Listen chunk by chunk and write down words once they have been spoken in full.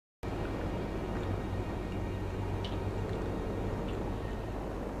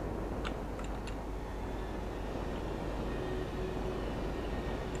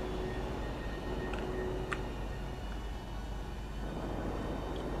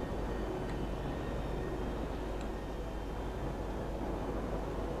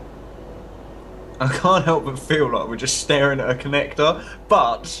I can't help but feel like we're just staring at a connector,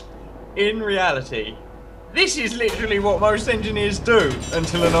 but in reality, this is literally what most engineers do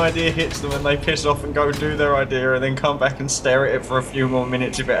until an idea hits them and they piss off and go do their idea and then come back and stare at it for a few more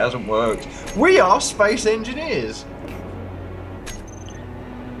minutes if it hasn't worked. We are space engineers!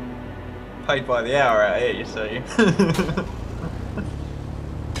 Paid by the hour out here, you see.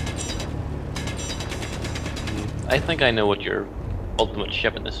 I think I know what your ultimate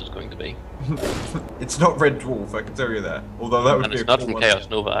ship in this is going to be. It's not Red Dwarf, I can tell you that. Although that would And be it's a not cool from one.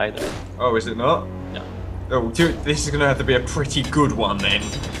 ChaosNova either. Oh, is it not? No. Oh, this is going to have to be a pretty good one then.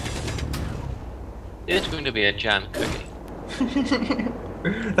 It's going to be a giant cookie.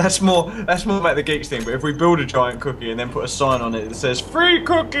 That's more like the Geeks thing, but if we build a giant cookie and then put a sign on it that says "Free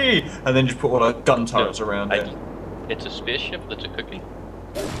Cookie" and then just put all our gun turrets around it. It's a spaceship that's a cookie.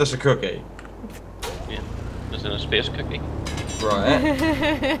 That's a cookie. Yeah. It's in a space cookie. Right.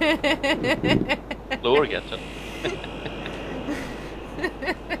 Lower gets it.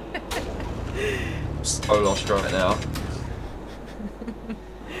 So lost right now.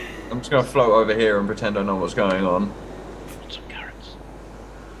 I'm just going to float over here and pretend I know what's going on. Some carrots.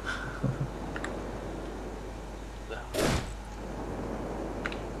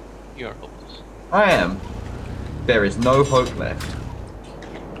 You're hopeless. I am. There is no hope left.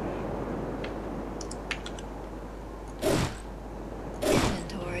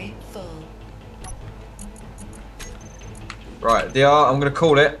 Inventory full. Right, DR, I'm going to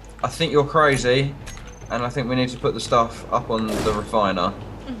call it. I think you're crazy, and I think we need to put the stuff up on the refiner.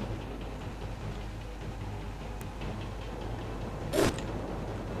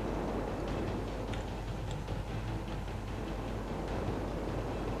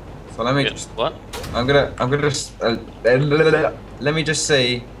 So let me just. What? I'm gonna just. Let me just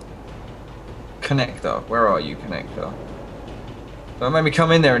see. Connector, where are you, connector? Don't make me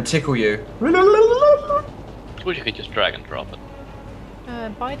come in there and tickle you. Suppose you could just drag and drop it.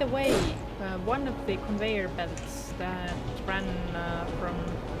 By the way, one of the conveyor belts that ran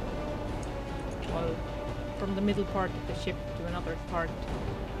from the middle part of the ship to another part,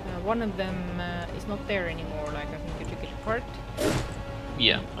 one of them is not there anymore. Like I think you took it apart.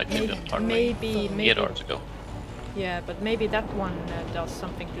 Yeah, I took it apart Maybe 8 hours ago. Yeah, but maybe that one does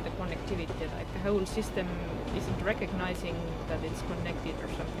something to the connectivity. Like the whole system isn't recognizing that it's connected or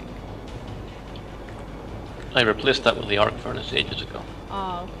something. I replaced that with the arc furnace ages ago.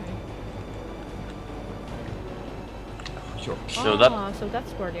 Ah, okay. So so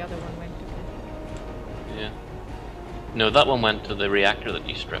that's where the other one went. Okay. Yeah. No, that one went to the reactor that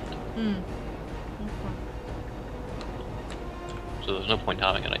you stripped. Okay. So there's no point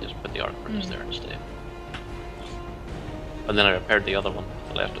having it, I just put the arc furnace there instead. And then I repaired the other one with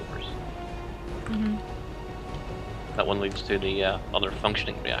the leftovers. That one leads to the other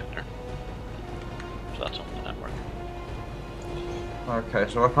functioning reactor. So that's on the network. Okay,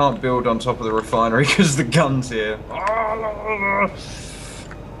 so I can't build on top of the refinery because the gun's here.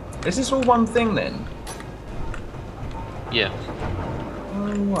 Is this all one thing then? Yeah.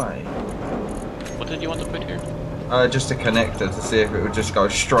 No way. What did you want to put here? Just a connector to see if it would just go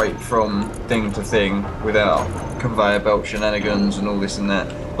straight from thing to thing without conveyor belt shenanigans and all this and that.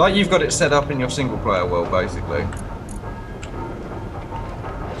 Like you've got it set up in your single player world, basically.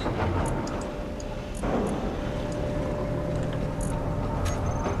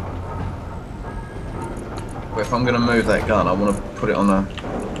 But if I'm going to move that gun, I want to put it on a...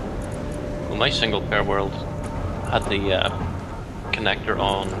 Well, my single player world had the connector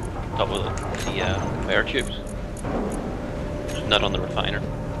on top of the conveyor tubes. Not on the refiner.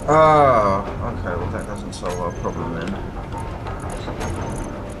 Oh, okay, well that doesn't solve our problem then.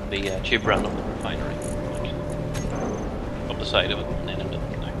 The tube ran up the refinery. Up the side of it and then into the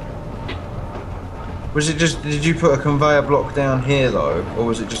connector. Was it just, did you put a conveyor block down here though, or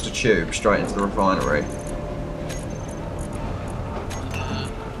was it just a tube straight into the refinery?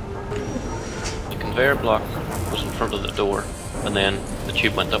 The conveyor block was in front of the door, and then the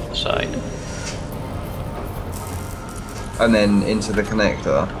tube went up the side. And then into the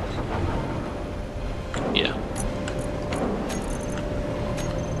connector? Yeah.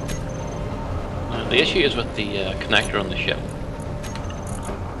 The issue is with the connector on the ship.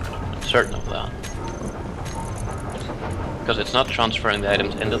 I'm certain of that. Because it's not transferring the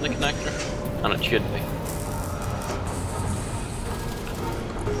items into the connector, and it should be.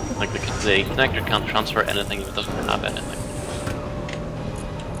 Like the connector can't transfer anything if it doesn't have anything.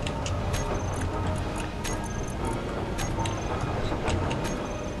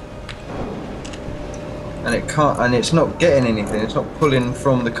 And it can't, and it's not getting anything, it's not pulling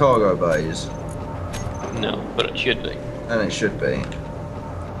from the cargo bays. No, but it should be. And it should be.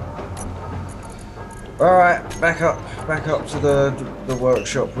 Alright, back up to the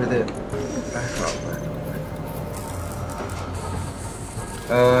workshop with it. Back up.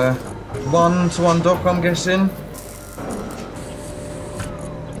 1-to-1 dock, I'm guessing.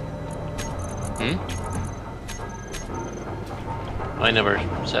 Hmm? I never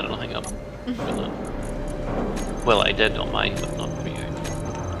set anything up. Well, I did on mine, but not for you.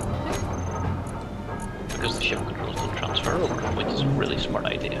 Because the ship controls don't transfer over, which is a really smart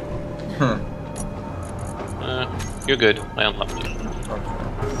idea. You're good. I unlocked you.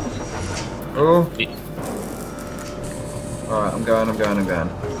 Oh. Yeah. Alright, I'm going.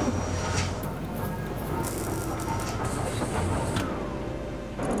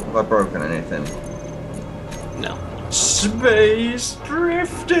 Have I broken anything? No. Space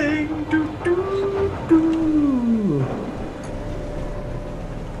drifting! Doo, doo, doo.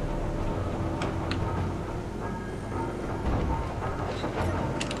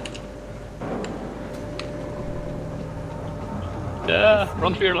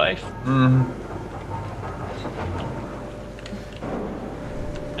 Run for your life. I'm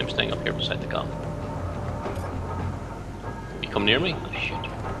staying up here beside the gun. You come near me? Oh, shit.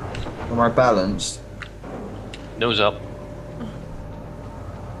 Am I balanced? Nose up.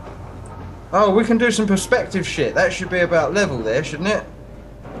 Oh, we can do some perspective shit. That should be about level there, shouldn't it?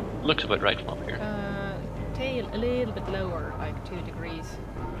 Looks about right from up here. Tail a little bit lower, like 2 degrees.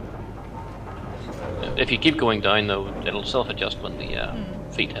 If you keep going down though, it'll self-adjust when the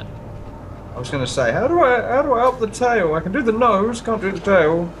feet hit. I was going to say, how do I up the tail? I can do the nose, can't do the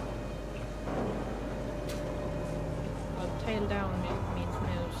tail. Well, tail down means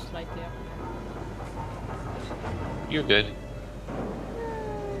nose slightly up. You're good.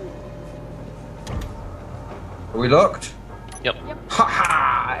 Are we locked? Yep. Ha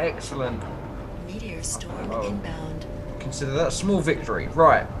ha! Excellent. Meteor storm inbound. Consider that a small victory.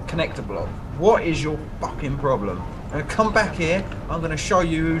 Right, connector block. What is your fucking problem? I'm gonna come back here. I'm gonna show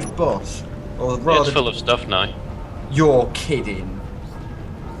you who's boss. Or rather, It's full of stuff now. You're kidding.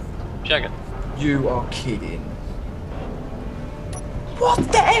 Check it. You are kidding. What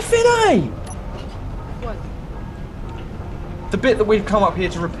the effing A? What? The bit that we've come up here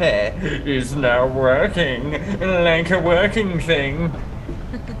to repair is now working like a working thing.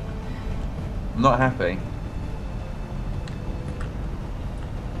 I'm not happy.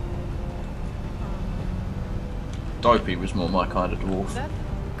 Dopey was more my kind of dwarf. That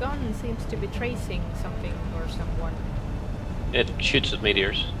gun seems to be tracing something or someone. It shoots at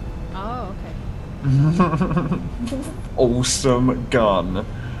meteors. Oh, okay. Awesome gun.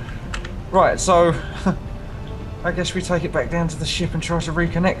 Right, so I guess we take it back down to the ship and try to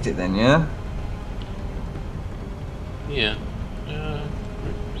reconnect it then, yeah? Yeah.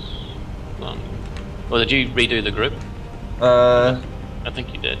 Well, did you redo the group? I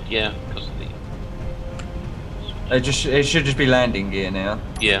think you did, yeah, because of the... It should just be landing gear now.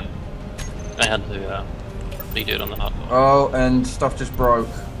 Yeah. I had to redo it on the hot. Oh, and stuff just broke.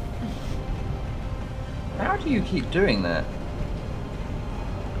 How do you keep doing that?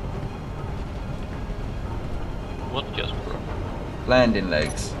 What just broke? Landing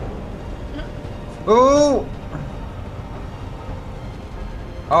legs. Oh!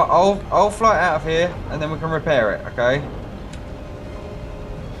 I'll fly out of here and then we can repair it, okay?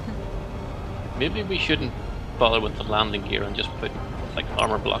 Maybe we shouldn't bother with the landing gear and just put like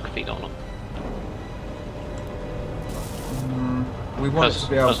armor block feet on it. We want it to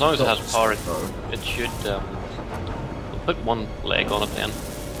be able as long as it to has power, though. it should we'll put one leg on it then.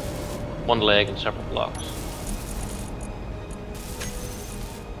 One leg and separate blocks.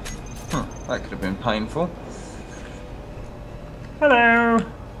 That could have been painful. Hello!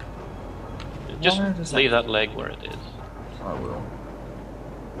 Just leave that leg where it is. I will.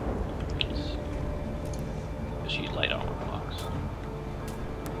 Just use light armor blocks.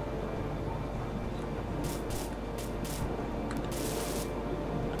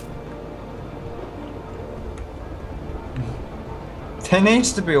 There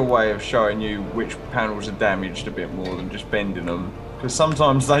needs to be a way of showing you which panels are damaged a bit more than just bending them. Because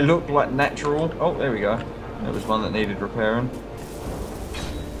sometimes they look like natural. Oh, there we go. There was one that needed repairing.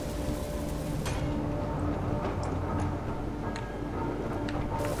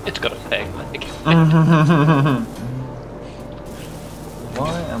 It's got a peg leg.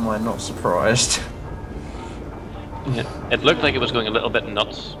 Why am I not surprised? It looked like it was going a little bit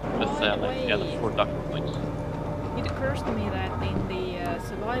nuts with like the other 4 doctor points. It occurs to me that in the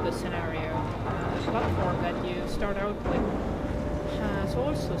survival scenario, the platform that you start out with has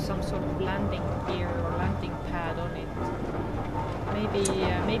also some sort of landing gear or landing pad on it.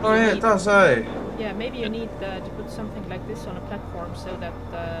 Maybe Oh yeah, it does, eh? Yeah, maybe you need to put something like this on a platform so that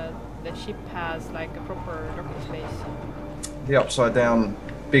the ship has like a proper docking space. The upside down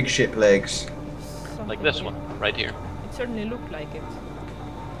big ship legs. Like this one, right here. It certainly looked like it.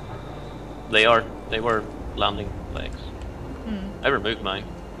 They were landing legs. Hmm. I removed mine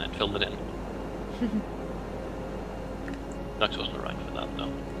and filled it in. Knux wasn't around for that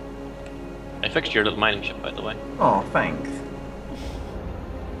though. I fixed your little mining ship, by the way. Oh, thanks.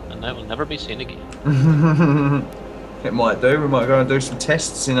 And that will never be seen again. It might do. We might go and do some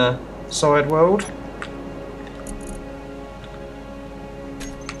tests in a side world.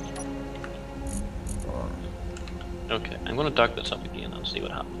 Okay, I'm gonna dock this up again and see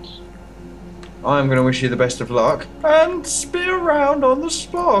what happens. I'm going to wish you the best of luck and spin around on the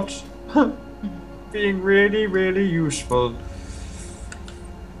spot. Being really, really useful.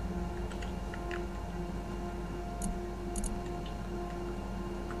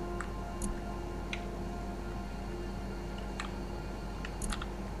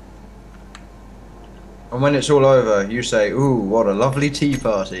 And when it's all over, you say, "Ooh, what a lovely tea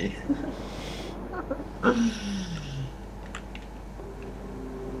party."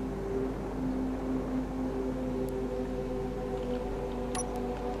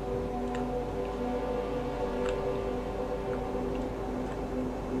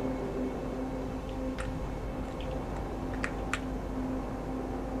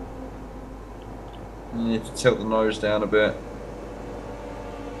 You need to tilt the nose down a bit.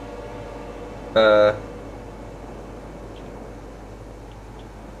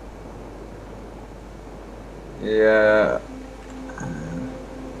 Yeah,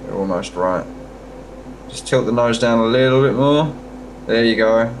 you're almost right. Just tilt the nose down a little bit more. There you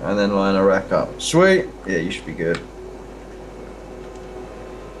go, and then line a rack up. Sweet. Yeah, you should be good.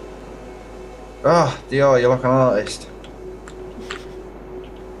 Ah, DR, you're like an artist.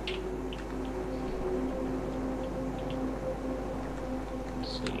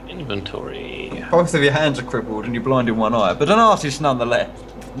 Let's see, inventory. Both of your hands are crippled and you're blind in one eye, but an artist nonetheless.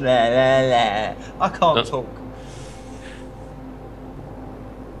 La la la. I can't talk.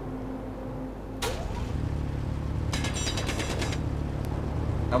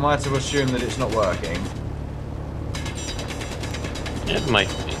 Am I to assume that it's not working? It might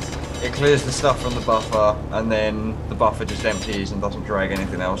be. It clears the stuff from the buffer, and then the buffer just empties and doesn't drag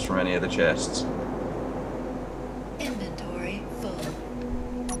anything else from any of the chests. Inventory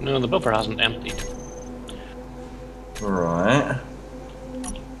full. No, the buffer hasn't emptied. Right.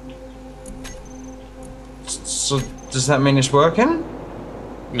 So, does that mean it's working?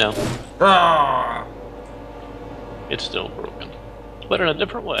 No, Ah! it's still broken. But in a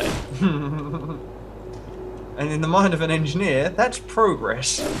different way. And in the mind of an engineer, that's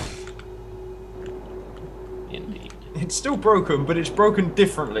progress. Indeed. It's still broken, but it's broken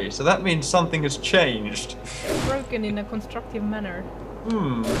differently, so that means something has changed. Broken in a constructive manner.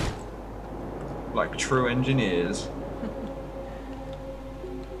 Hmm. Like true engineers.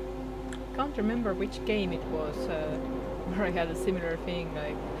 Can't remember which game it was where I had a similar thing.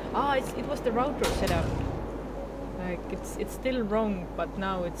 Like, it was the router setup. Like it's still wrong, but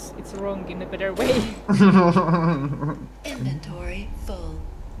now it's wrong in a better way. Inventory full.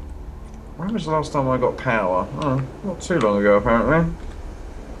 When was the last time I got power? Oh, not too long ago, apparently.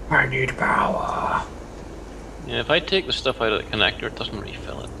 I need power. Yeah, if I take the stuff out of the connector, it doesn't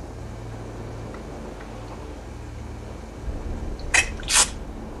refill it.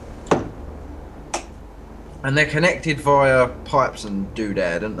 And they're connected via pipes and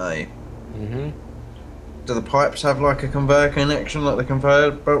doodad, aren't they? Mm-hmm. Do the pipes have like a conveyor connection like the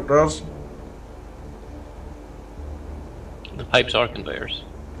conveyor belt does? The pipes are conveyors.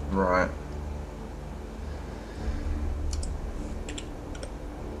 Right.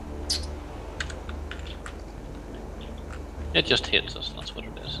 It just hits us, that's what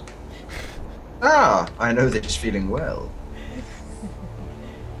it is. Ah, I know this feeling well.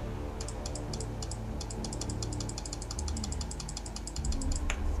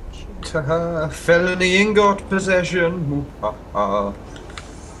 Felony ingot possession.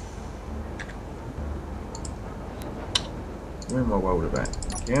 Where's my welder back?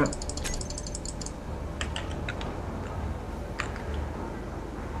 Yeah.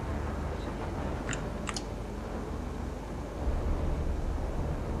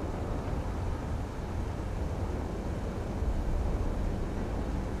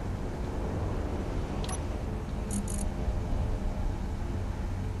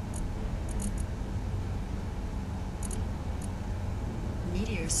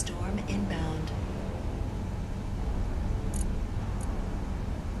 Meteor storm inbound.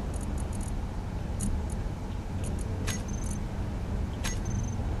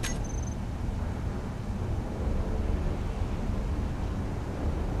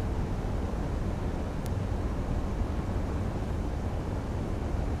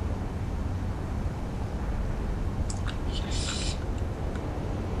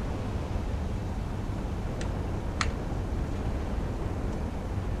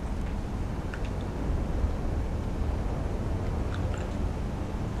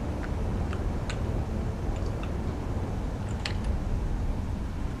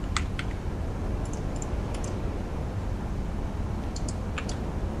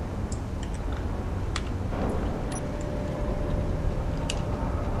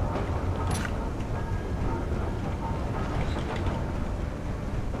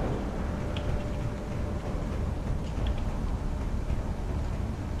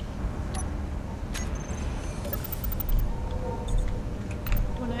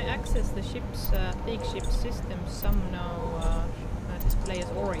 ship's big ship systems, some now display as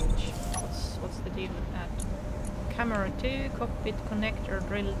orange. What's the deal with that? Camera 2, cockpit connector,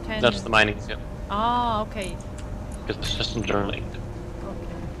 drill 10. That's the mining ship. Ah, okay. Because the systems are linked.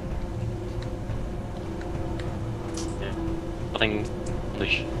 Okay. Nothing.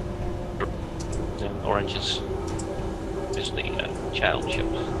 The orange is the child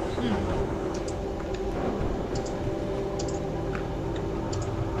ships.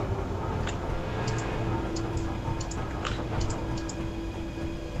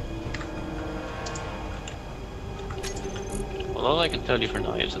 Well, all I can tell you for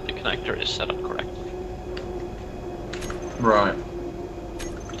now is that the connector is set up correctly. Right.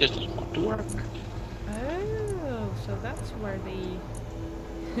 It just doesn't want to work. Oh, so that's where the...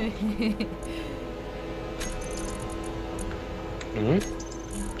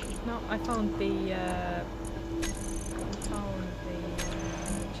 No, I found the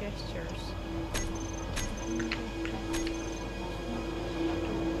gestures.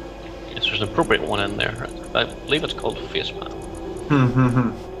 Yes, there's an appropriate one in there. I believe it's called facepan.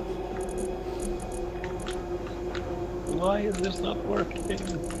 Why is this not working?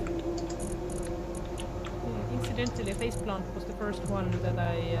 Incidentally, faceplant was the first one that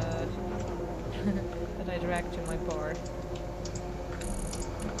I that I dragged to my bar.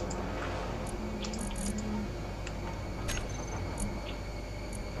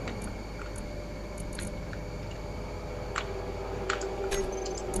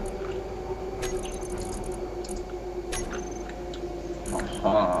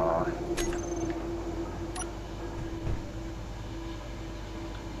 Ah.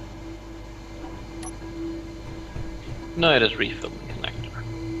 No, it is refilling the connector.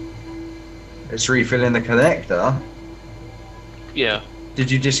 It's refilling the connector. Yeah.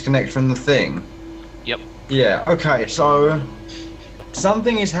 Did you disconnect from the thing? Yep. Yeah, okay, so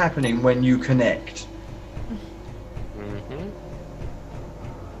something is happening when you connect.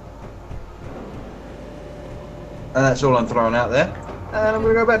 And that's all I'm throwing out there. And I'm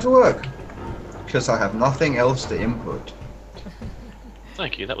going to go back to work. Because I have nothing else to input.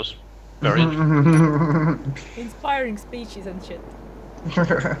 Thank you, that was very interesting. Inspiring speeches and shit.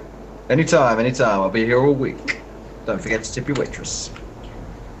 Anytime, I'll be here all week. Don't forget to tip your waitress.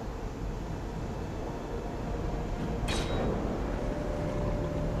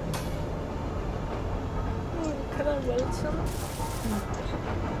 Can I weld some?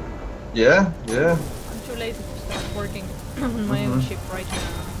 Yeah. I'm too lazy to start working on my own ship right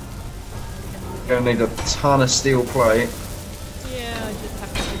now. Gonna need a ton of steel plate. Yeah, I just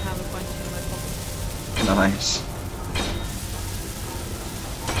happen to have a bunch in my pocket. Nice.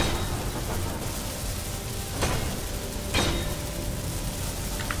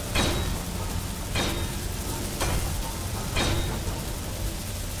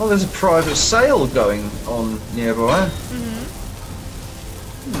 Oh, there's a private sale going on nearby.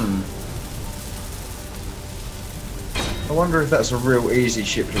 I wonder if that's a real easy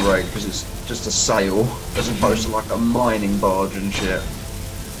ship to raid because it's just a sail as opposed to like a mining barge and shit.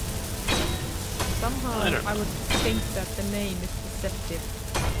 Somehow I would think that the name is deceptive.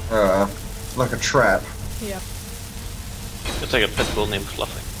 Like a trap. Yeah. It's like a pit bull named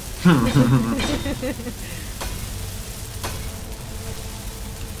Fluffy.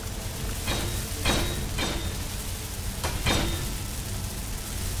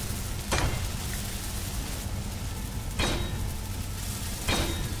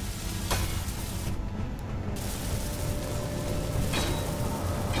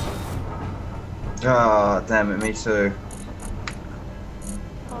 Ah, damn it, me too.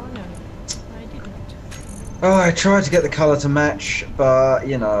 Oh no, I didn't. Oh, I tried to get the colour to match, but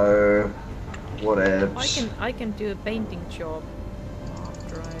you know, whatever. I can do a painting job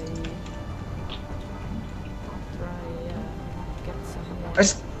after I get some more.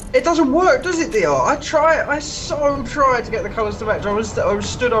 It doesn't work, does it, DR? I so tried to get the colours to match. I was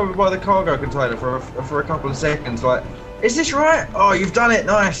stood over by the cargo container for a couple of seconds, like, is this right? Oh, you've done it,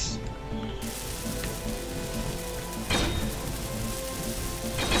 nice.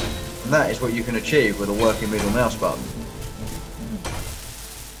 And that is what you can achieve with a working middle mouse button.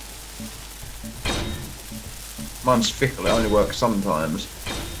 Mine's fickle, it only works sometimes.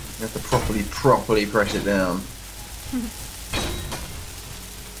 You have to properly press it down. And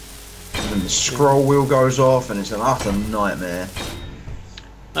then the scroll wheel goes off and it's an utter nightmare.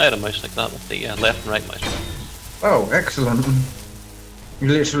 I had a mouse like that with the left and right mouse. Oh, excellent. You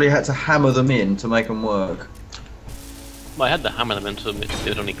literally had to hammer them in to make them work. Well, I had to hammer them into them, it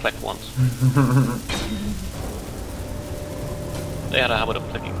would only click once. They had a habit of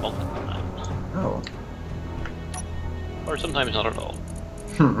clicking multiple times. Oh. Or sometimes not at all.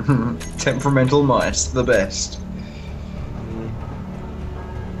 Temperamental mice, the best.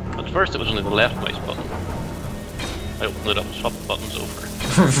 At first it was only the left mouse button. I opened it up and swapped the buttons over.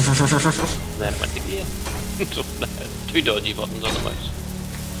 Then it went again. So, two dodgy buttons on the mouse.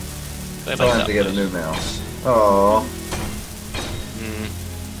 I like Time that to get mouse. a new mouse. Oh.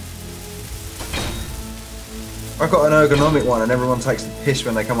 I got an ergonomic one, and everyone takes the piss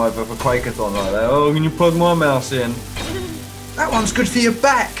when they come over for Quakeathon like that. Oh, can you plug my mouse in? That one's good for your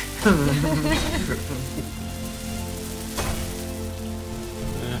back.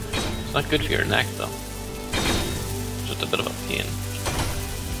 It's not good for your neck though. It's just a bit of a pain.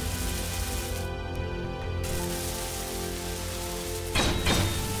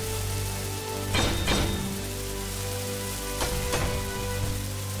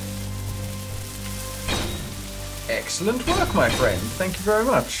 Excellent work, my friend. Thank you very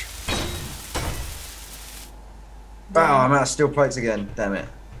much. Wow, I'm out of steel plates again. Damn it.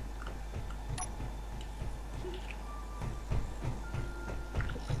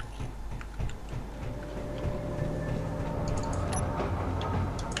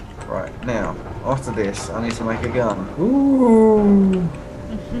 Right, now, after this, I need to make a gun. Ooh!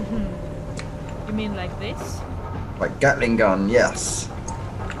 You mean like this? Like Gatling gun, yes.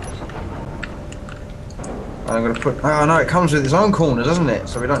 I'm gonna put. Oh no, it comes with its own corner, doesn't it?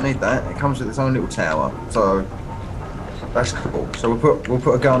 So we don't need that. It comes with its own little tower. So that's cool. So we'll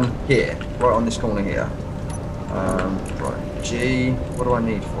put a gun here, right on this corner here. Right. G. What do I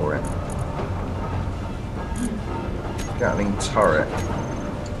need for it? Gatling turret.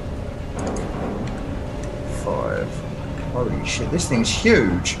 5. Holy shit! This thing's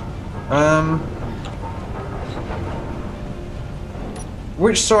huge.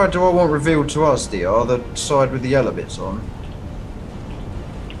 Which side do I want revealed to us, DR? The side with the yellow bits on?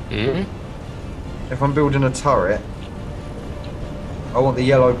 Hmm? If I'm building a turret, I want the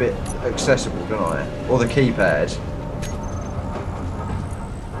yellow bit accessible, don't I? Or the keypad.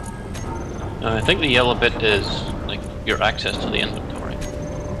 I think the yellow bit is like your access to the inventory.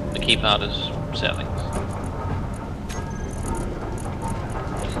 The keypad is settings.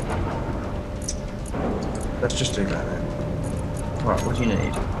 Let's just do that then. Right, what do you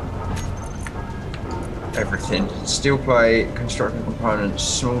need? Everything. Steel plate, construction components,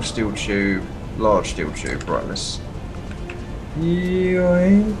 small steel tube, large steel tube. Right, let's...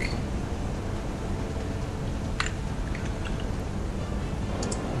 Yoink.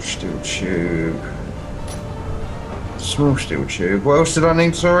 Steel tube. Small steel tube. What else did I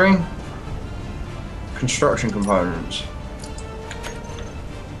need, sorry? Construction components.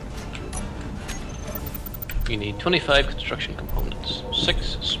 You need 25 construction components,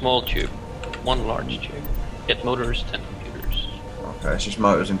 6 small tube, 1 large tube, 8 motors, 10 computers. Okay, it's just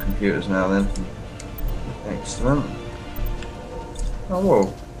motors and computers now then. Excellent. Oh,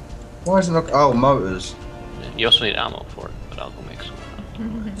 whoa. Why isn't it... Oh, motors. You also need ammo for it, but I'll go make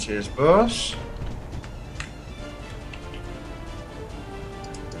some. Cheers, boss.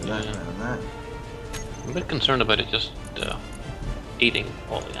 That and that. I'm a bit concerned about it just eating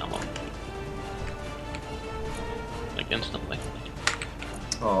all the ammo. Like instantly.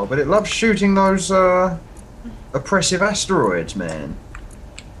 Oh, but it loves shooting those oppressive asteroids, man.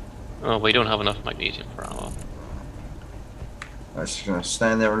 Oh, we don't have enough magnesium for ammo. That's just gonna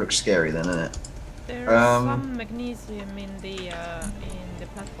stand there and look scary then, isn't it? There is some magnesium in the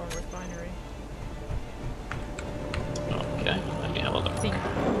platform refinery. Okay, let me have a look. Think.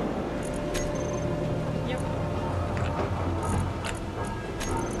 Yep.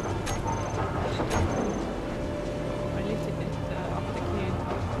 I lifted it up the queue.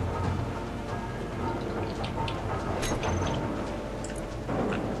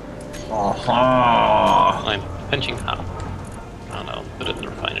 Aha! I'm pinching half. And I'll put it in the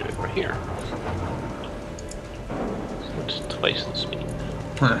refinery over here. So it's twice the speed.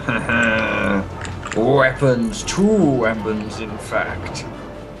 Weapons, 2 weapons in fact.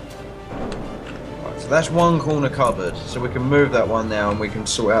 Right, so that's one corner covered, so we can move that one now and we can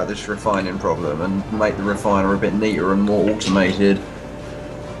sort out this refining problem and make the refiner a bit neater and more automated.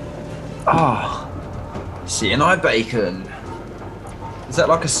 Ah, CNI bacon. Is that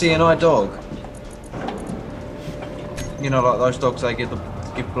like a CNI dog? You know, like those dogs they give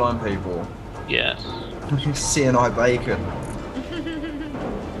blind people. Yes. CNI bacon.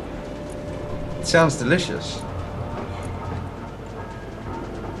 It sounds delicious.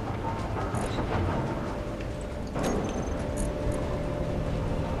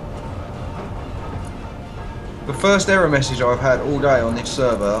 The first error message I've had all day on this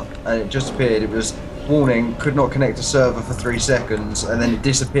server, and it just appeared, it was warning, could not connect to server for 3 seconds, and then it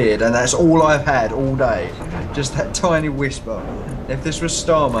disappeared, and that's all I've had all day. Just that tiny whisper. If this was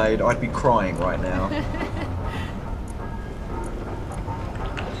Star Made, I'd be crying right now.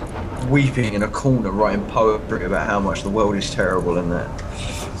 Weeping in a corner writing poetry about how much the world is terrible in that.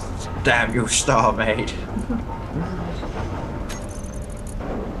 Damn you, Star Made.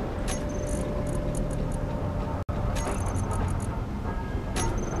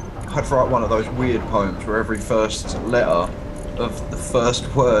 I'd write one of those weird poems where every first letter of the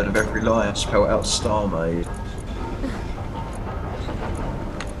first word of every line spelled out Star Made.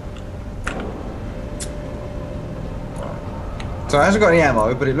 So it hasn't got any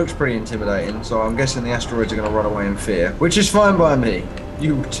ammo, but it looks pretty intimidating, so I'm guessing the asteroids are going to run away in fear, which is fine by me.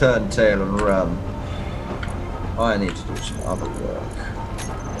 You turn tail and run. I need to do some other work.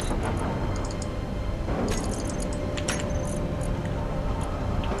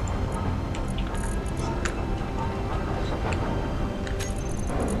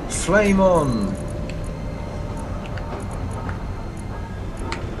 Flame on!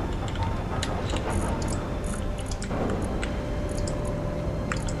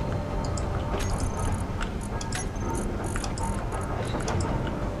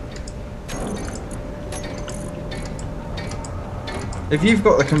 If you've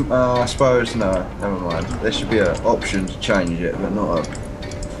got the I suppose, no, never mind. There should be an option to change it, but not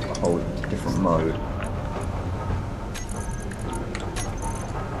a whole different mode.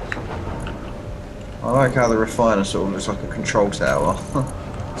 I like how the refiner sort of looks like a control tower.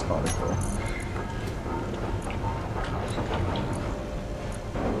 It's kind of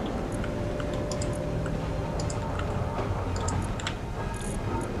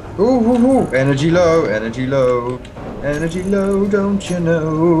cool. Ooh, ooh, ooh. Energy low, energy low. Energy low, don't you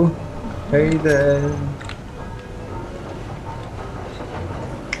know? Hey there.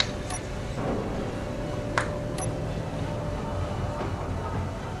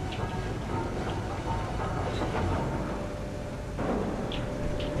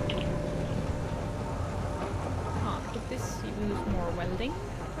 Could this use more welding,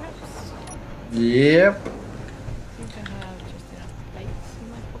 perhaps? Yep. I think I have just enough plates in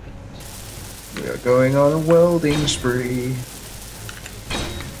my pocket. We are going on a welding spree.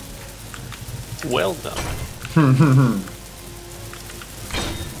 Well done.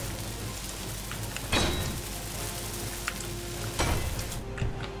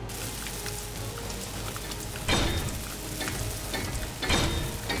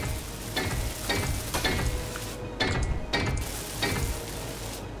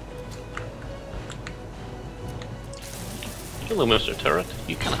 Hello, Mr. Turret.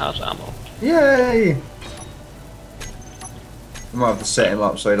 You can have ammo. Yay! I might have to set him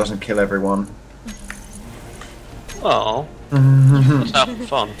up so he doesn't kill everyone. Oh, let's have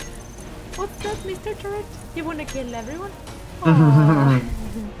fun. What's that, Mr. Turret? You wanna kill everyone? Aww.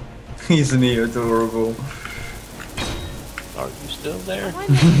 Isn't he adorable? Are you still there? Why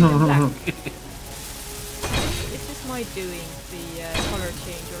not in black? Is this my doing the color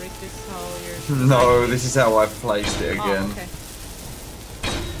change, or is this how you're... No, this is how I've placed it again. Oh, okay.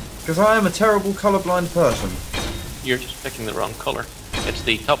 Because I am a terrible colourblind person. You're just picking the wrong color. It's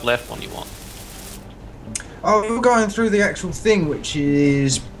the top left one you want. Oh, you're going through the actual thing, which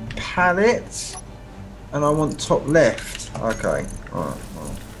is palette, and I want top left. Okay, alright.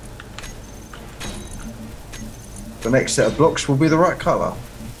 Well. The next set of blocks will be the right colour.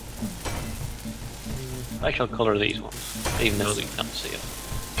 I shall color these ones, even though you can't see it.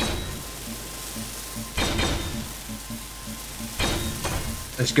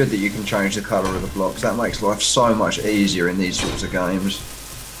 It's good that you can change the colour of the blocks. That makes life so much easier in these sorts of games.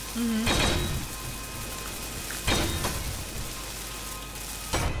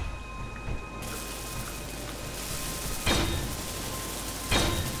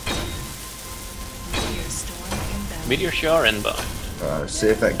 Meteor storm inbound. Meteor shower inbound. Let's see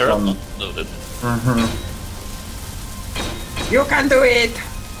if that Turret comes. loaded. You can do it!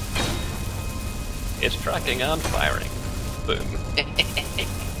 It's tracking and firing. Boom.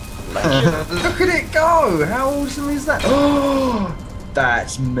 Look at it go! How awesome is that? Oh,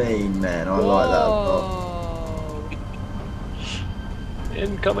 that's mean, man. I like that a lot.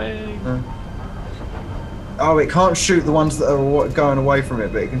 Incoming! Oh, it can't shoot the ones that are going away from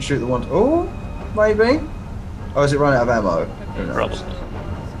it, but it can shoot the ones. Oh, maybe. Oh, has it run out of ammo? Who knows? Probably.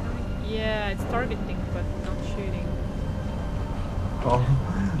 Yeah, it's targeting, but not shooting. Oh.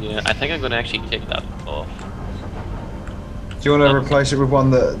 Yeah, I think I'm going to actually take that off. Do you want to replace it with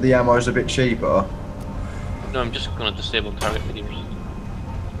one that the ammo is a bit cheaper? No, I'm just going to disable target meteors.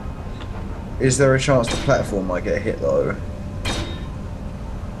 Is there a chance the platform might get hit though?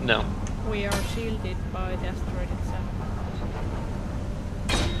 No. We are shielded by the asteroid itself.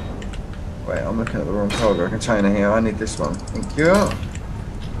 Wait, I'm looking at the wrong cargo container here. I need this one. Thank you.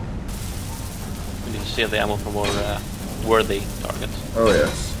 We need to save the ammo for more worthy targets. Oh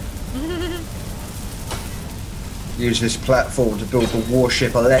yes. Use this platform to build the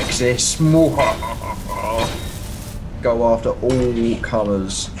warship Alexis. Go after all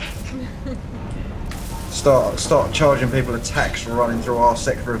comers. Start charging people a tax for running through our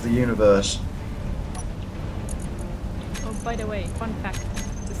sector of the universe. Oh, by the way, fun fact: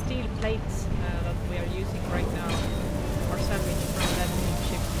 the steel plates that we are using right now are salvaged from that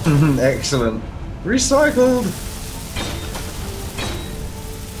ship. Excellent. Recycled.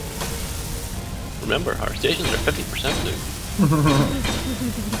 Remember, our stations are 50% new.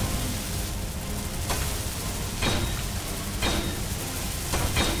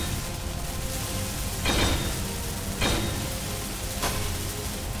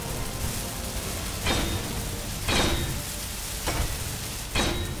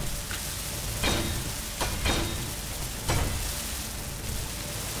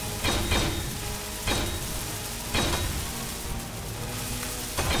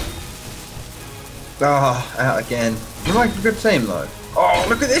 Ah, out again. You're making a good team though. Oh,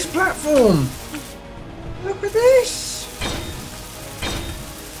 look at this platform! Look at this!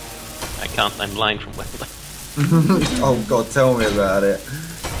 I can't, I'm blind from wetland. Oh god, tell me about it.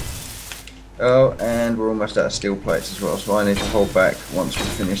 Oh, and we're almost out of steel plates as well, so I need to hold back once we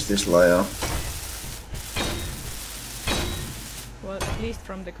finish this layer. Well, at least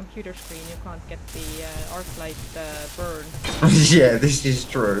from the computer screen, you can't get the arc light burn. Yeah, this is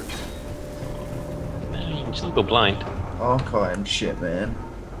true. You can still go blind. Archive shit, man.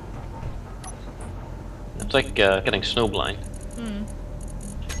 It's like getting snow blind. Hmm.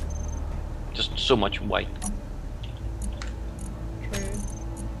 Just so much white. True.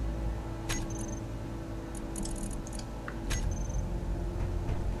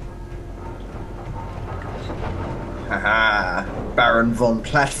 Haha, Baron von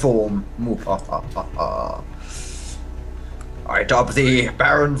Platform. Muhahaha. I dub thee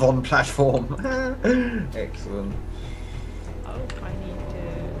Baron von Platform. Excellent. Oh, I need to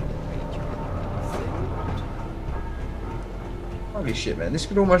recharge. Holy shit, man! This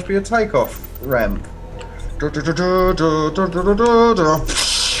could almost be a takeoff ramp. Okay,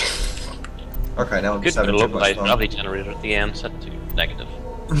 now I'm Good just having too much localized fun. gravity generator at the end set to negative.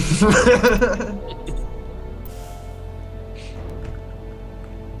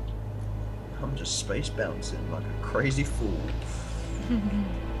 I'm just space bouncing like a crazy fool.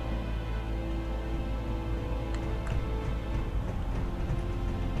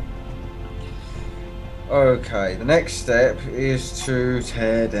 Okay, the next step is to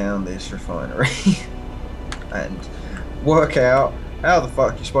tear down this refinery and work out how the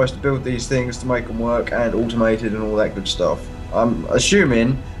fuck you're supposed to build these things to make them work and automated and all that good stuff. I'm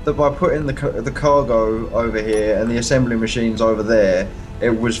assuming that by putting the cargo over here and the assembly machines over there, it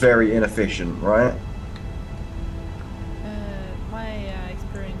was very inefficient, right? My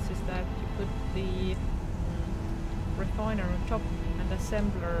experience is that you put the refiner on top and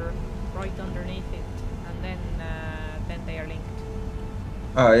assembler right underneath it, and then they are linked.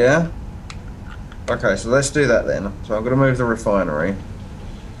 Oh yeah? Okay, so let's do that then. So I'm going to move the refinery.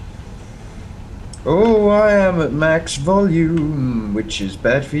 Oh, I am at max volume, which is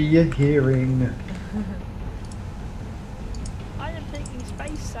bad for your hearing. I am taking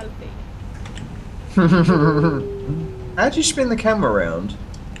space selfie. How'd you spin the camera around?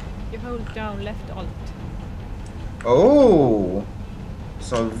 You hold down left alt. Oh!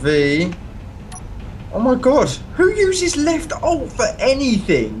 So V. Oh my god, who uses left alt for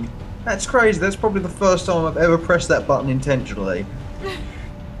anything? That's crazy, that's probably the first time I've ever pressed that button intentionally.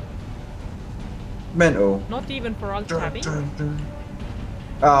 Mental. Not even for alt tabbing.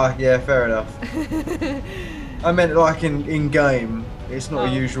 Ah, yeah, fair enough. I meant like in game. It's not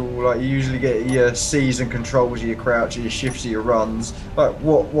Oh. usual, like you usually get your C's and controls, your crouch, your shifts, your runs. Like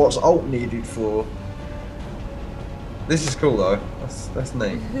what's alt needed for? This is cool though. That's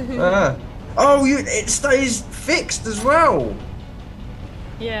neat. Ah. Oh, it stays fixed as well.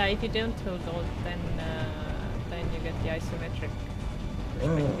 Yeah, if you don't hold alt, then you get the isometric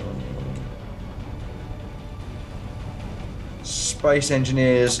perspective. Space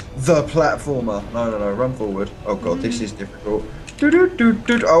Engineers, the platformer. No, run forward. Oh god, this is difficult.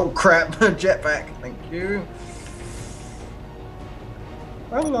 Oh crap, jetpack. Thank you.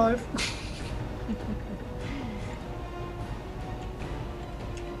 I'm alive.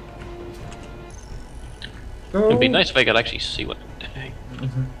 It'd be nice if I could actually see what I'm doing.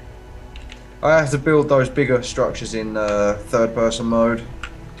 I have to build those bigger structures in third-person mode.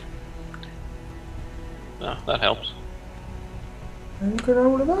 Ah, that helps. Look at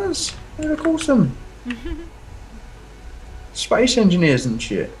all of us. They look awesome. Space engineers and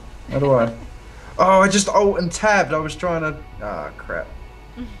shit. How do I? Oh, I just alt and tabbed. I was trying to. Ah, crap.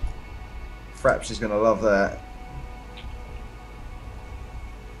 Fraps is gonna love that.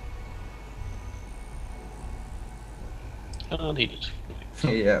 Oh, he just.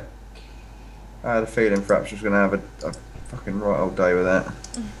 Yeah. I had a feeling Fraps was gonna have a fucking right old day with that.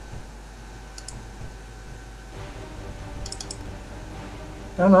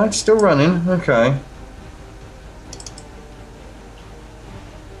 Oh no, it's still running. Okay.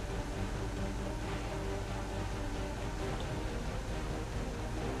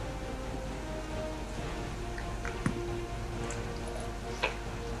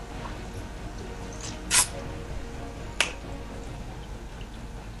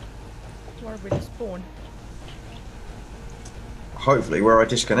 Where will it spawn? Hopefully where I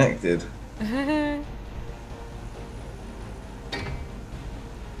disconnected.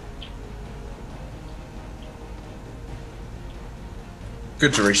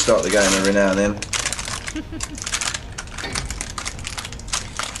 Good to restart the game every now and then.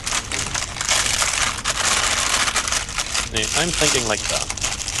 Yeah, I'm thinking like that.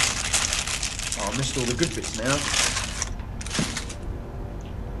 Oh, I missed all the good bits now.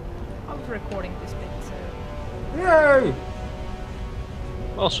 I was recording this bit, so... Yay!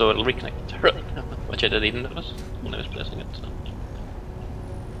 Also, it'll reconnect the turret, which I didn't even notice when I was placing it. So.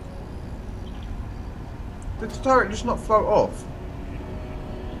 Did the turret just not float off?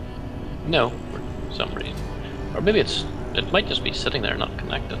 No, for some reason. Or maybe it might just be sitting there not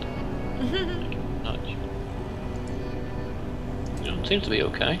connected. Nudge. You know, it seems to be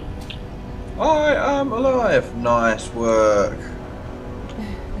okay. I am alive. Nice work.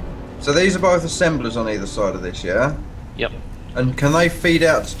 So these are both assemblers on either side of this, yeah? Yep. And can they feed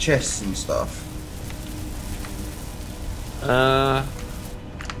out to chests and stuff? Not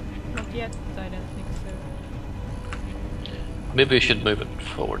yet, I don't think so. Maybe we should move it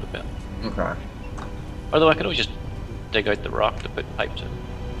forward a bit. Okay. Although I could always just dig out the rock to put pipes in.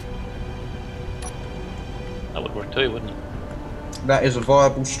 That would work too, wouldn't it? That is a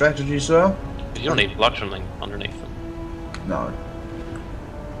viable strategy, sir. 'Cause you don't need blocks or anything underneath them. No.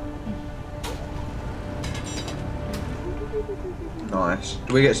 Nice.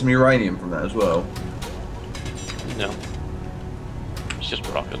 Do we get some uranium from that as well? No. It's just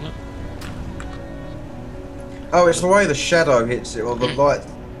rock, isn't it? Oh, it's the way the shadow hits it, or the light,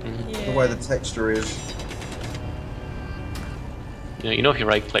 Yeah. the way the texture is. You know if you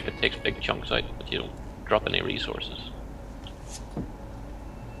right click it takes big chunks out, but you don't drop any resources.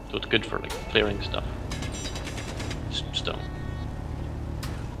 So it's good for like clearing stuff. Stone.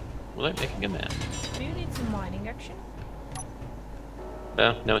 Without making a mess. Do you need some mining action?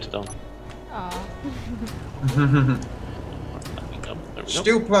 No, it's done. Ah. There we go.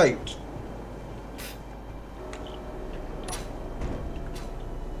 Steel plate.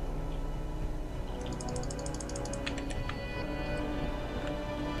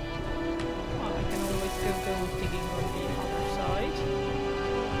 Well, I can always go digging on the other side.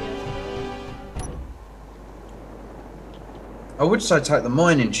 Yes. I would say take the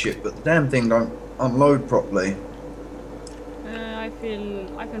mining ship, but the damn thing don't unload properly. I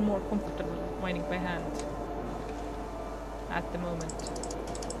feel more comfortable mining by hand at the moment.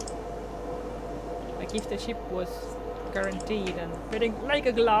 Like if the ship was guaranteed and fitting like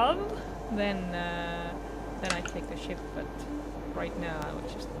a glove, then I'd take the ship. But right now I would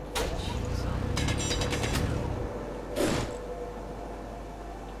just fetch some.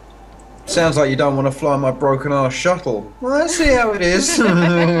 Sounds like you don't want to fly my broken ass shuttle. Well, let's see how it is.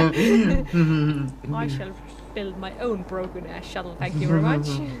 I shall build my own broken ass shuttle. Thank you very much.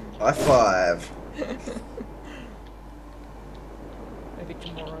 High five. Maybe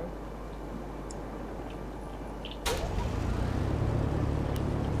tomorrow.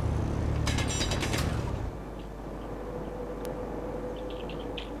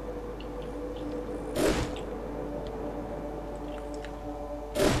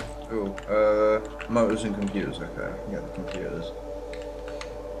 Cool. Motors and computers. Okay, I can get the computers.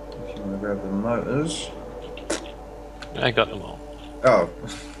 If you want to grab the motors. I got them all. Oh.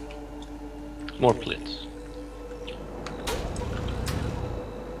 More plates.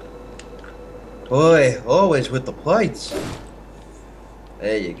 Boy, always with the plates.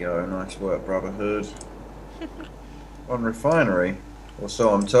 There you go. Nice work, Brotherhood. On refinery, or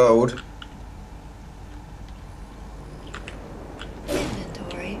so I'm told.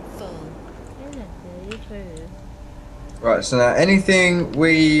 Inventory full. Right. So now anything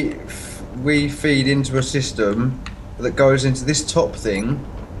we feed into a system that goes into this top thing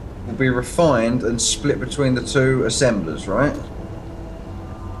will be refined and split between the two assemblers, right?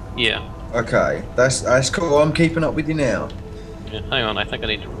 Yeah. Okay, that's cool. I'm keeping up with you now. Yeah. Hang on, I think I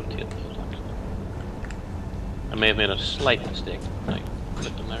need to rotate this. I may have made a slight mistake. I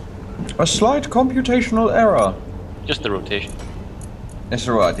clicked them there. A slight computational error. Just the rotation. It's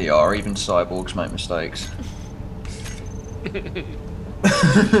alright, DR. Even cyborgs make mistakes.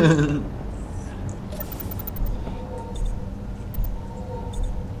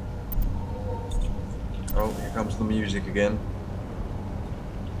 Oh, here comes the music again.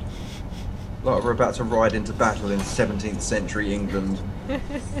 Like we're about to ride into battle in 17th century England.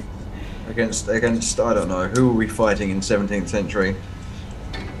 against, I don't know, who are we fighting in 17th century?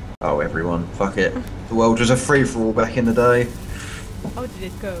 Oh, everyone. Fuck it. The world was a free-for-all back in the day. How did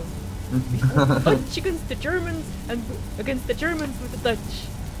it go? Dutch against the Germans and against the Germans with the Dutch.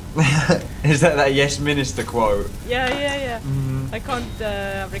 Is that Yes Minister quote? Yeah. I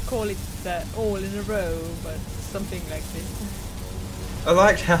can't recall it all in a row, but something like this. I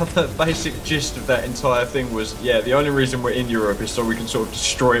liked how the basic gist of that entire thing was, yeah, the only reason we're in Europe is so we can sort of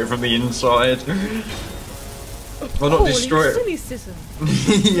destroy it from the inside. Or not destroy it. Cynicism.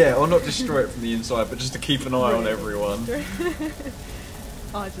 Yeah, or not destroy it from the inside, but just to keep an eye on everyone.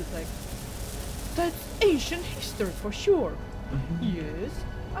 I just like, that's ancient history for sure. Yes,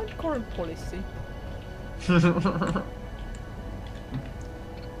 and current policy.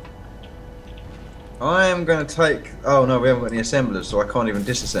 I am going to take... Oh no, we haven't got any assemblers, so I can't even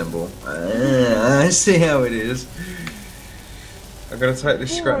disassemble. I see how it is. I'm going to take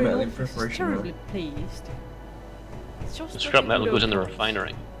this scrap metal in preparation. Terribly pleased. It's just The scrap metal goes in the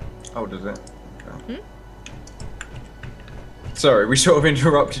refinery. Oh, does it? Okay. Sorry, we sort of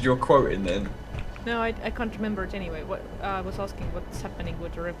interrupted your quoting then. No, I can't remember it anyway. What I was asking what's happening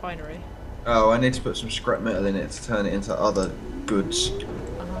with the refinery. Oh, I need to put some scrap metal in it to turn it into other goods.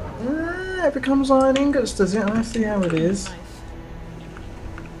 It becomes iron ingots, does it? I see how it is. Nice.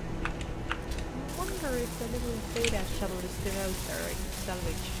 I wonder if the little beta shuttle is still out there in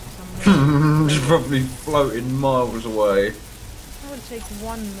salvage somewhere. It's probably floating miles away. I will take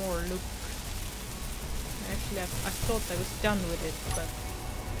one more look. Actually, I thought I was done with it, but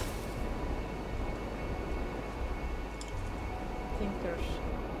I think there's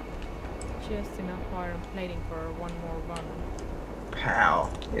just enough iron plating for one more run. Pow!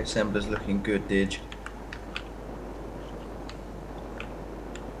 The assembler's looking good, Dig.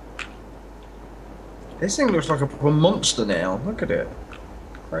 This thing looks like a proper monster now. Look at it.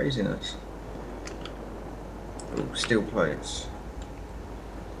 Craziness. Ooh, steel plates.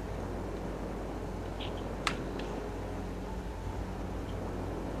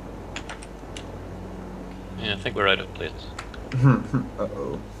 Yeah, I think we're out of plates.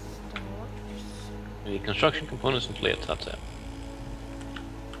 Uh-oh. The construction components and plates, that's it.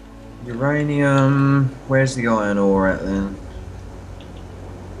 Uranium. Where's the iron ore at then?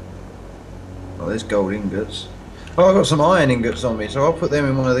 Oh, there's gold ingots. Oh, I've got some iron ingots on me, so I'll put them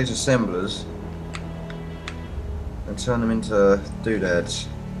in one of these assemblers and turn them into doodads.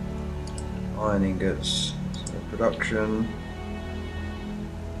 Iron ingots. So production.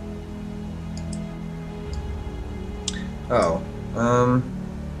 Oh.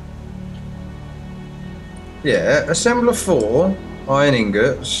 Yeah, assembler 4, iron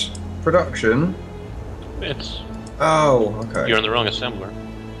ingots. Production. It's. Oh, okay. You're in the wrong assembler.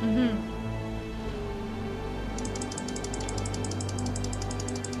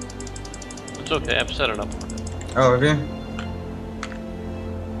 It's okay, I've set it up. Oh, have you?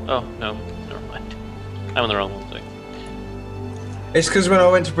 Oh, no, never mind. I'm in the wrong one thing. It's because when I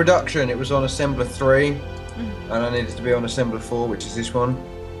went to production, it was on assembler 3, and I needed to be on assembler 4, which is this one.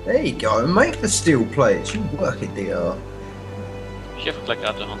 There you go, make the steel plates. You work it, DR. Shift click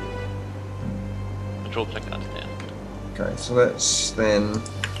adds 100. Control click adds 10. Okay, so let's then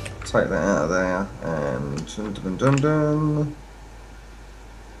take that out of there, and dun dun dun dun.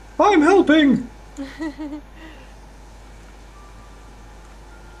 I'm helping! Yeah,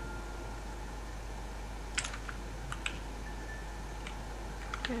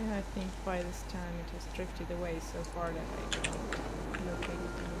 I think by this time it has drifted away so far that I can't locate it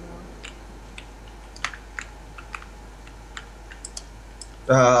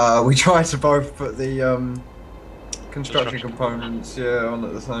anymore. We tried to both put the construction components on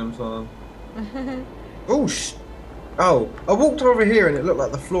at the same time. Oh, oh! I walked over here and it looked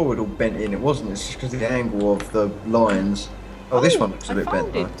like the floor had all bent in. It wasn't. It's just because of the angle of the lines. Oh, this one looks a bit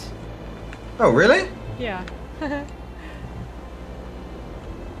bent though. Oh, really? Yeah.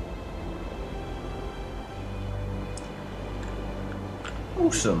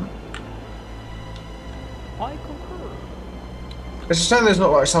 Awesome. I concur. It's a shame there's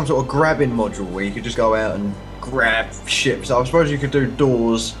not like some sort of grabbing module where you could just go out and grab ships. I suppose you could do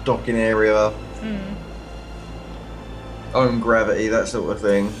doors, docking area, own gravity, that sort of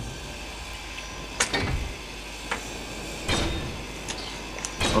thing.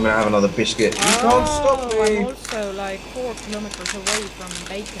 I'm gonna have another biscuit. You can't stop me! I'm also like 4 kilometers away from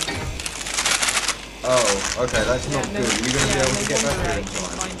bacon. Oh, okay, that's not good. Are you gonna be able to get back here in I can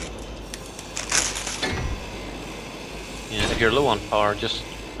time? find it. Yeah, if you're low on power, just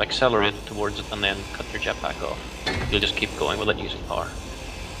accelerate towards it and then cut your jetpack off. You'll just keep going without using power.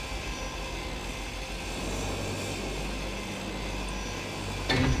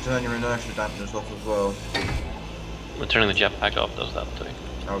 You need to turn your inertia dampers off as well. And turning the jetpack off does that too.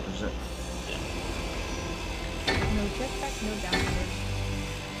 How does it? No jetpack, no downward.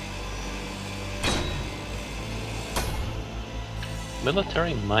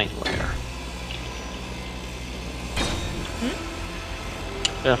 Military mine layer.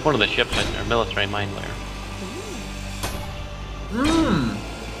 Yeah, one of the ships in there, military mine layer.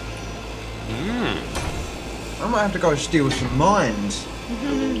 I might have to go steal some mines.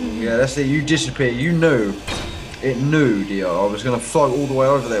 Yeah, that's it. You disappear. You knew. It knew, dear. I was going to float all the way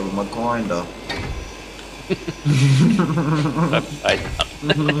over there with my grinder.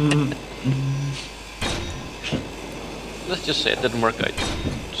 Let's just say it didn't work out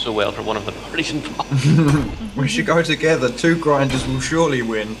so well for one of the parties involved. We should go together. 2 grinders will surely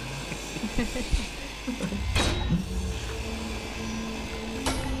win.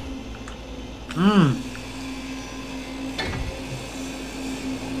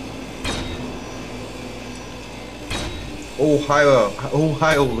 All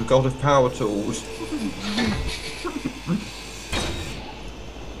hail the god of power tools.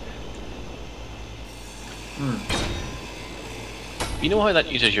 You know how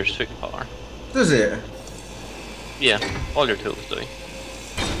that uses your suit power? Does it? Yeah, all your tools do.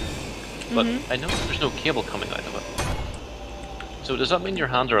 But I know there's no cable coming out of it. So does that mean your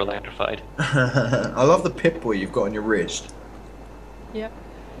hands are electrified? I love the Pip-Boy you've got on your wrist. Yep.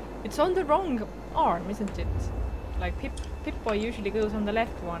 It's on the wrong arm, isn't it? Like Pip-Boy usually goes on the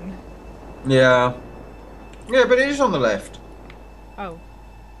left one. Yeah. Yeah, but it is on the left. Oh.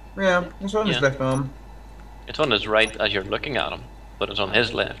 Yeah, it's on his left arm. It's on his right as you're looking at him, but it's on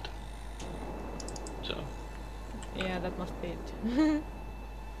his left. So. Yeah, that must be it.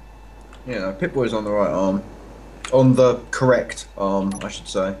 Yeah, Pip-Boy's on the right arm. On the correct arm, I should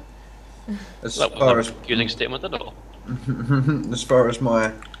say. As That far was as not a confusing statement at all. as far as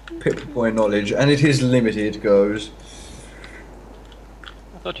my Pip-Boy knowledge, and it is limited, goes.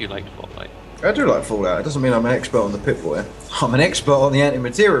 I thought you liked Fallout. I do like Fallout. It doesn't mean I'm an expert on the Pip-Boy. I'm an expert on the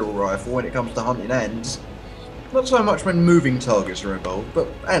anti-material rifle when it comes to hunting ants. Not so much when moving targets are involved, but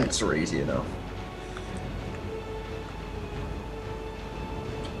ants are easy enough.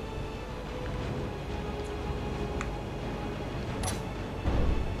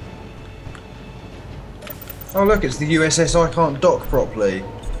 Oh look, it's the USS I can't dock properly.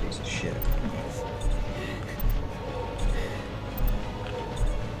 Piece of shit.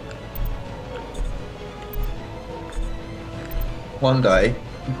 One day,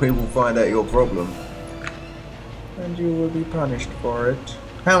 we will find out your problem. And you will be punished for it.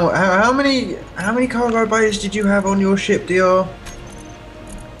 How many cargo bays did you have on your ship, DR?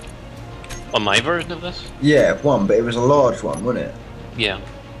 On my version of this? Yeah, one, but it was a large one, wasn't it? Yeah.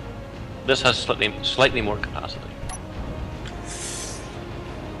 This has slightly more capacity.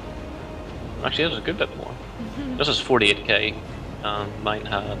 Actually, this is a good bit more. This is 48k, and mine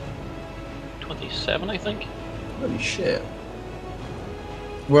had 27, I think. Holy shit.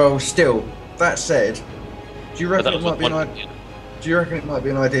 Well, still, that said, do you reckon it might be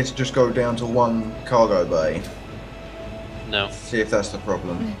an idea to just go down to one cargo bay? No. See if that's the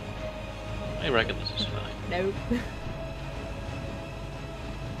problem. I reckon this is fine. Nope.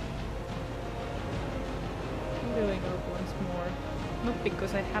 I'm going over once more. Not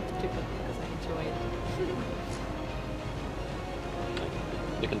because I have to, but because I enjoy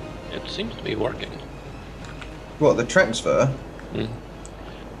it. It seems to be working. What, the transfer?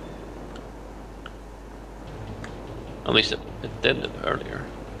 At least it did it earlier.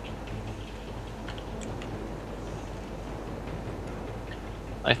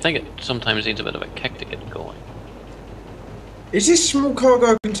 I think it sometimes needs a bit of a kick to get going. Is this small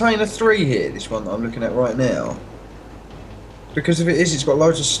cargo container 3 here, this one that I'm looking at right now? Because if it is, it's got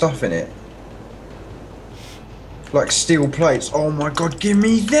loads of stuff in it. Like steel plates. Oh my god, give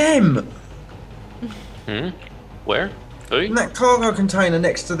me them! Where? Who? In that cargo container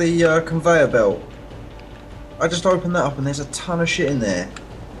next to the conveyor belt. I just opened that up and there's a ton of shit in there.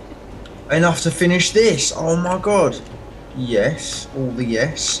 Enough to finish this. Oh my god. Yes. All the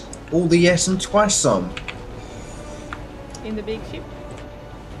yes. All the yes and twice some. In the big ship?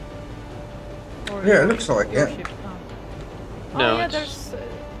 Or Yeah, it looks like your it. ship? Oh. No, Oh yeah, it's- there's.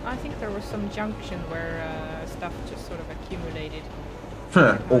 I think there was some junction where stuff just sort of accumulated.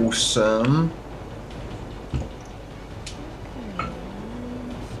 Awesome.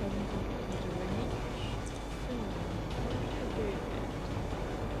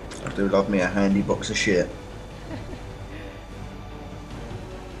 I do love me a handy box of shit.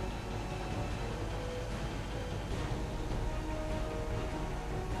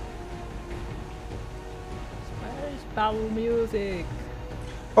 Space battle music.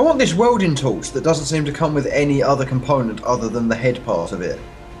 I want this welding torch that doesn't seem to come with any other component other than the head part of it.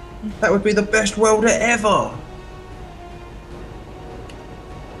 That would be the best welder ever!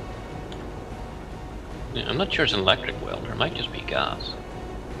 Yeah, I'm not sure it's an electric welder. It might just be gas.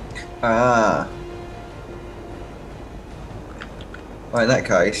 Ah. Well, in that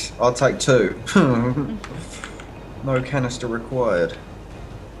case, I'll take 2. No canister required.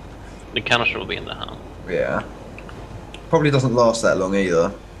 The canister will be in the hand. Yeah. Probably doesn't last that long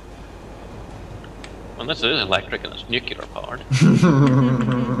either. Well, this is electric and it's nuclear powered.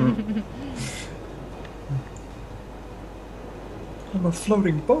 I'm a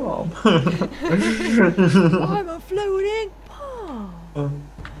floating bomb. I'm a floating bomb.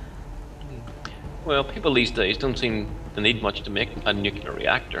 Well, people these days don't seem to need much to make a nuclear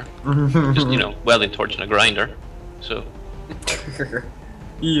reactor. Just, you know, welding torch and a grinder. So,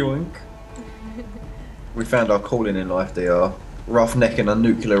 Yoink. We found our calling in life, DR. Roughnecking a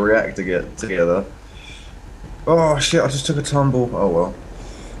nuclear reactor get together. Oh shit, I just took a tumble. Oh well.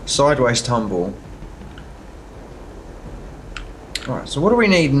 Sideways tumble. Alright, so what do we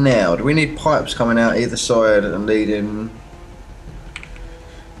need now? Do we need pipes coming out either side and leading...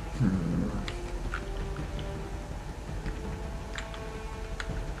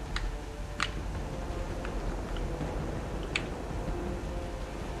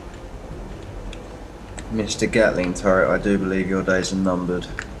 Mr. Gatling turret, I do believe your days are numbered.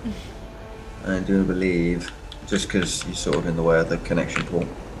 I do believe, just because you're sort of in the way of the connection port.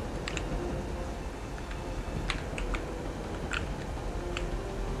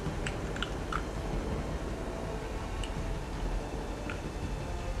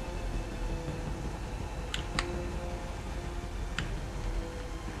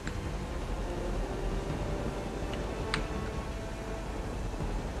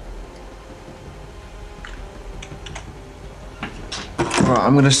 Right,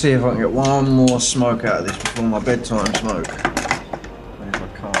 I'm going to see if I can get one more smoke out of this before my bedtime smoke. And if I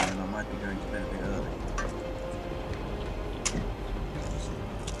can't, then I might be going to bed a bit early.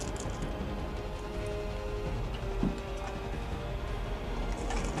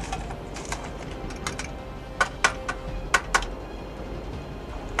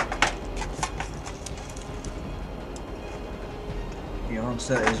 The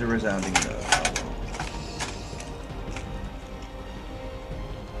answer is a resounding no.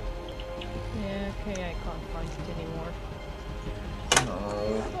 Yeah, okay, I can't find it anymore. No.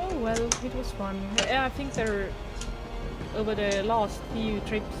 Oh well, it was fun. Yeah, I think there, over the last few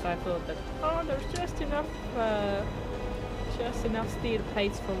trips, I thought that oh, there's just enough steel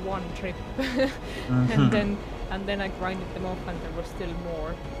plates for one trip, and then I grinded them off, and there was still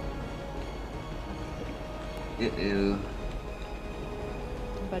more.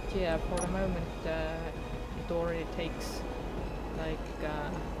 But yeah, for the moment, it already takes like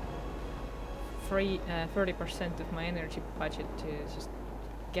 30% of my energy budget to just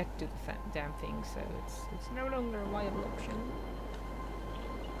get to the damn thing, so it's no longer a viable option.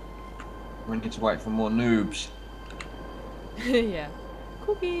 We need to wait for more noobs. Yeah,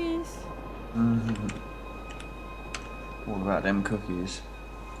 cookies. All about them cookies.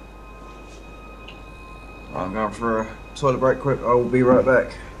 I'm going for a toilet break quick. I will be right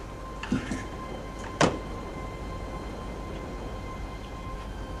back.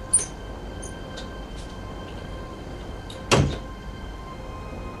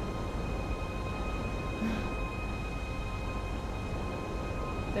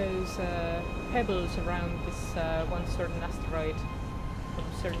 Those pebbles around this one certain asteroid, from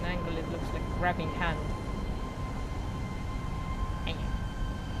a certain angle, it looks like a grabbing hand.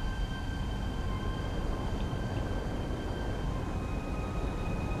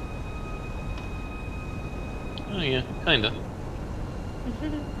 oh yeah, kinda.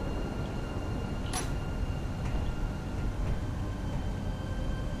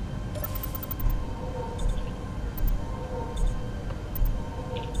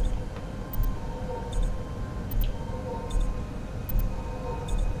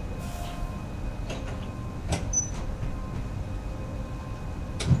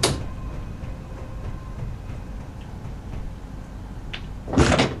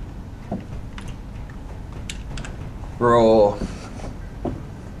 Raw.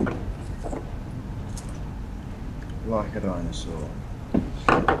 Like a dinosaur.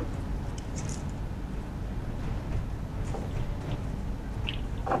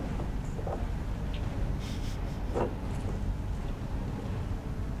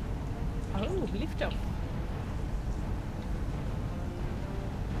 Oh, lift off.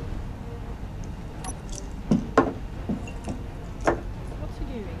 What's he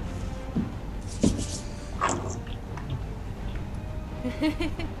doing?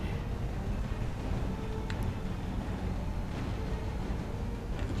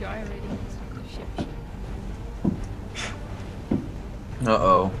 Gyrating the ship.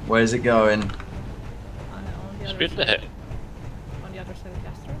 Uh-oh. Where's it going? On the other Straight side. ahead. On the other side of the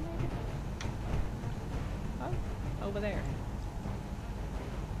asteroid, maybe? Oh, over there.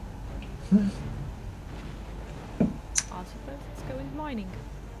 I suppose let's go with mining.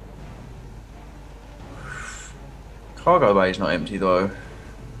 Cargo bay's not empty though.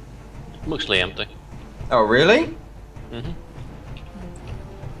 Mostly empty. Oh, really? Mm-hmm.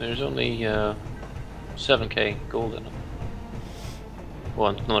 There's only 7k gold in it. Well,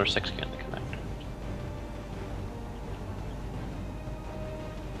 another 6k in the connector.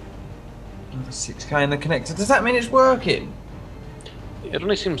 Another 6k in the connector. Does that mean it's working? It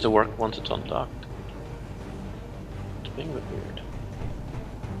only seems to work once it's undocked. It's being a bit weird.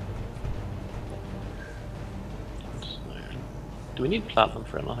 Do we need platinum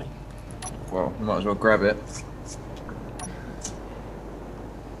for anything? Well, we might as well grab it.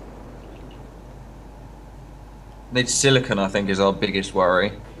 Need silicon, I think, is our biggest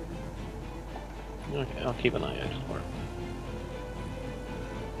worry. Okay, I'll keep an eye out for it.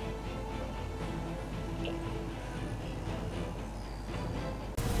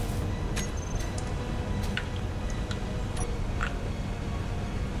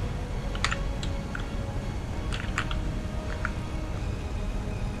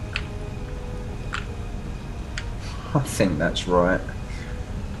 I think that's right.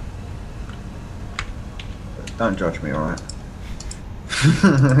 But don't judge me, alright?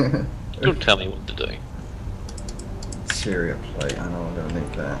 Don't tell me what to do. Syria plate, I know I'm gonna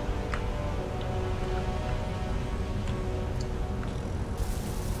need that.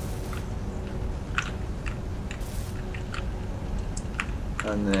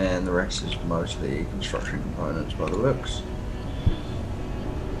 And then the rest is mostly construction components by the looks.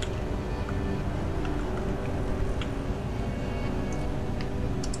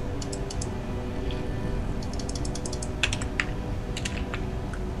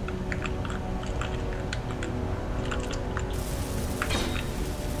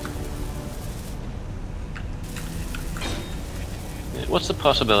 What's the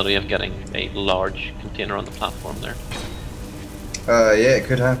possibility of getting a large container on the platform there? Yeah, it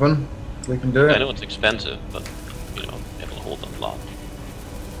could happen. We can do it. I know it's expensive, but, you know, it'll hold a lot.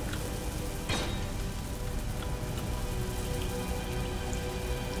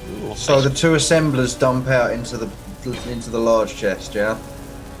 Ooh, So nice. the two assemblers dump out into the large chest, yeah?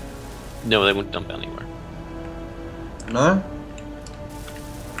 No, they won't dump anywhere. No?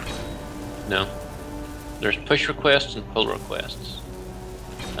 No. There's push requests and pull requests.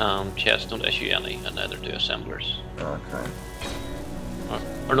 Chests don't issue any, and neither do assemblers. Okay.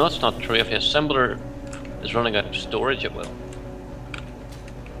 Or no, that's not true. If the assembler is running out of storage, it will.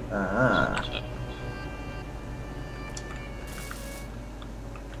 Ah. So,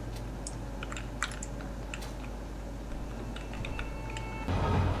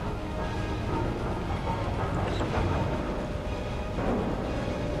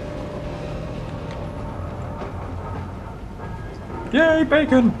 Yay,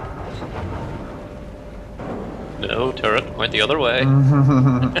 bacon! no, turret, point the other way.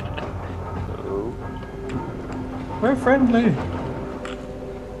 Mm. No. We're friendly.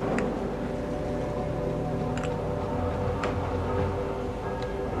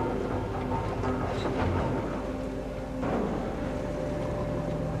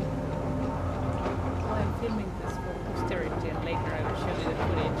 Well, I'm filming this for posterity and later I will show you the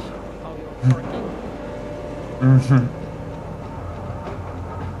footage of how you're parking.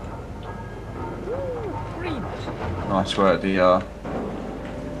 Ooh, green! Nice work, DR.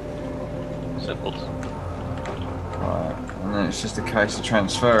 Simples. Right. And then it's just a case of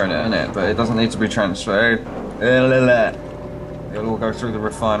transferring it, isn't it? But it doesn't need to be transferred. It'll all go through the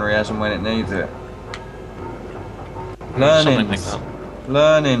refinery as and when it needs it. Something like Learnings. that.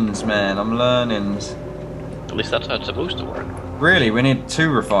 Learnings, man. I'm learnings. At least that's how it's supposed to work. Really, we need 2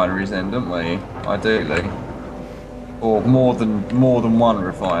 refineries then, don't we? Ideally. Or more than one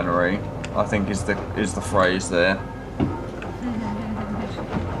refinery, I think is the phrase there.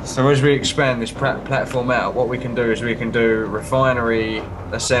 So as we expand this platform out, what we can do is we can do refinery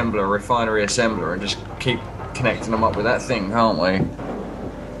assembler, and just keep connecting them up with that thing, can't we?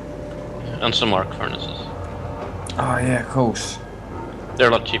 And some arc furnaces. Oh yeah, of course. They're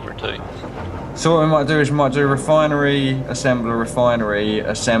a lot cheaper too. So what we might do is we might do refinery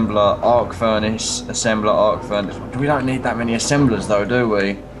assembler, arc furnace, assembler, arc furnace. We don't need that many assemblers though, do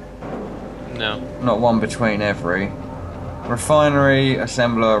we? No. Not one between every. Refinery,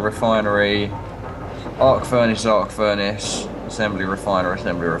 assembler, refinery, arc furnace, assembly, refiner,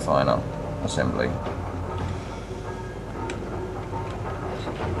 assembly, refiner, assembly.